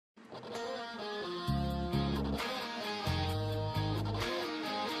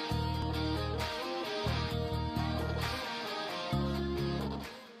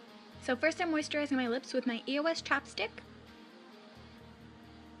So first I'm moisturizing my lips with my EOS chapstick.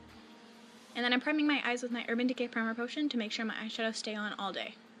 And then I'm priming my eyes with my Urban Decay Primer Potion to make sure my eyeshadows stay on all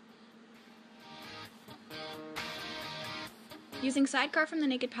day. Using Sidecar from the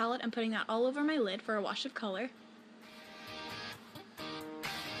Naked palette, I'm putting that all over my lid for a wash of color.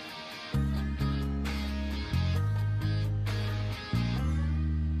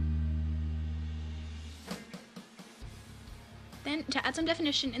 Then, to add some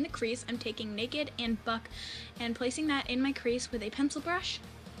definition in the crease, I'm taking Naked and Buck and placing that in my crease with a pencil brush.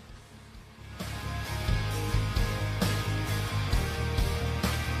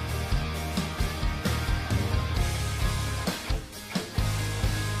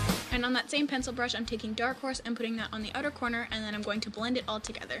 And on that same pencil brush, I'm taking Darkhorse and putting that on the outer corner, and then I'm going to blend it all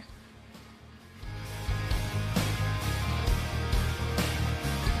together.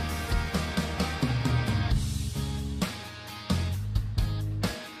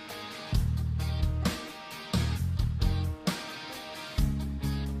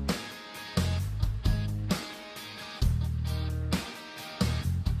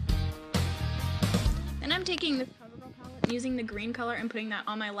 Then I'm taking this CoverGirl palette, using the green color, and putting that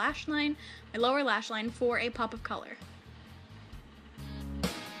on my lash line, my lower lash line, for a pop of color.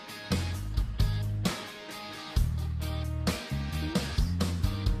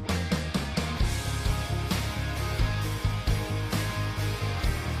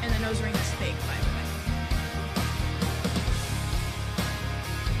 And the nose ring is fake, by the way.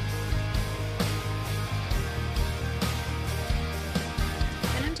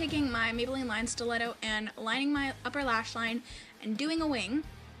 Taking my Maybelline line Stiletto and lining my upper lash line and doing a wing.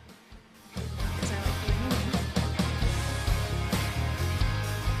 Because I like doing a wing.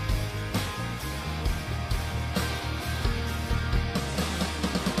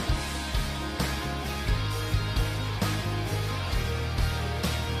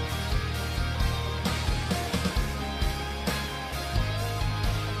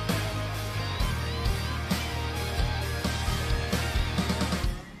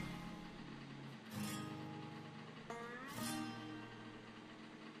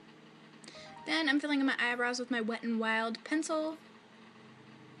 Then I'm filling in my eyebrows with my Wet n Wild pencil.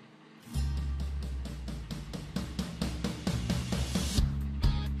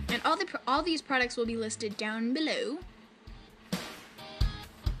 And all these products will be listed down below.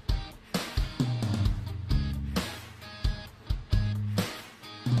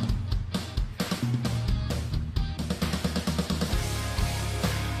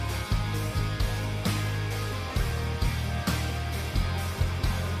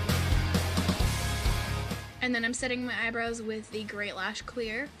 And then I'm setting my eyebrows with the Great Lash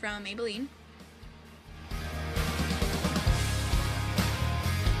Clear from Maybelline.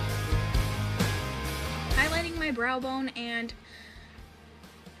 Highlighting my brow bone and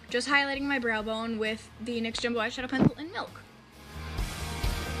just highlighting my brow bone with the NYX Jumbo Eyeshadow Pencil in Milk.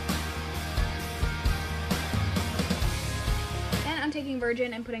 Then I'm taking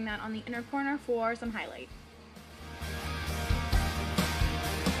Virgin and putting that on the inner corner for some highlight.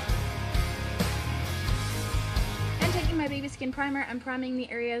 Taking my Baby Skin Primer, I'm priming the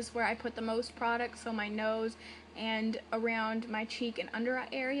areas where I put the most product, so my nose and around my cheek and under eye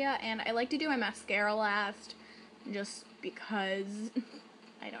area, and I like to do my mascara last, just because,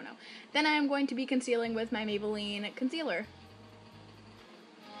 I don't know. Then I am going to be concealing with my Maybelline concealer.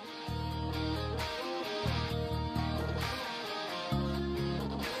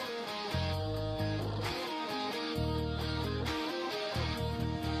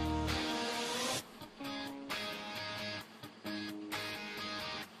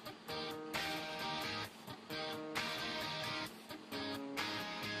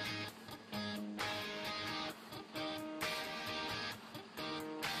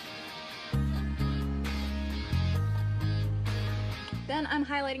 Then I'm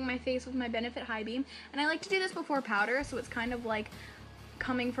highlighting my face with my Benefit High Beam, and I like to do this before powder, so it's kind of like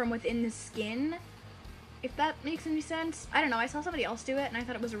coming from within the skin, if that makes any sense. I don't know, I saw somebody else do it, and I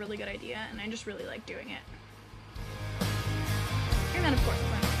thought it was a really good idea, and I just really like doing it. And then of course,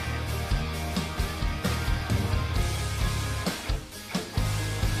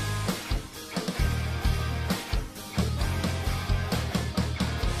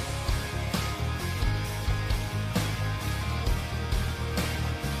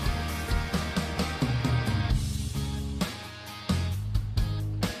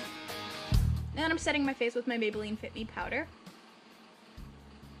 and I'm setting my face with my Maybelline FIT Me Powder.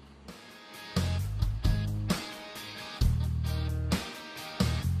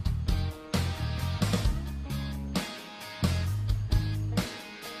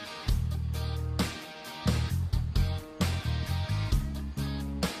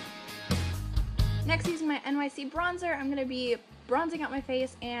 Next, using my NYC Bronzer, I'm going to be bronzing out my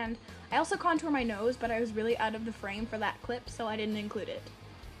face, and I also contour my nose, but I was really out of the frame for that clip, so I didn't include it.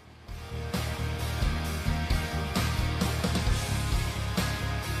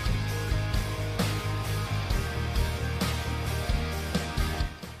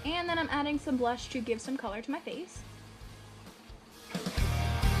 And then I'm adding some blush to give some color to my face.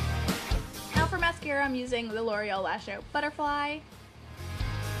 Now for mascara, I'm using the L'Oreal Lash Out Butterfly.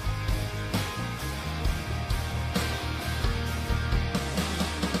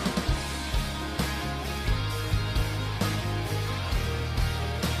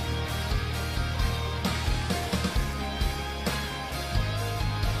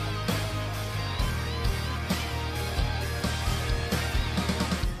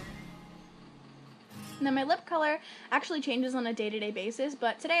 Now my lip color actually changes on a day-to-day basis,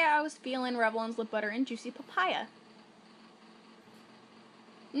 but today I was feeling Revlon's Lip Butter in Juicy Papaya.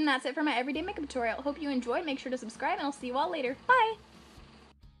 And that's it for my everyday makeup tutorial. Hope you enjoyed. Make sure to subscribe, and I'll see you all later. Bye!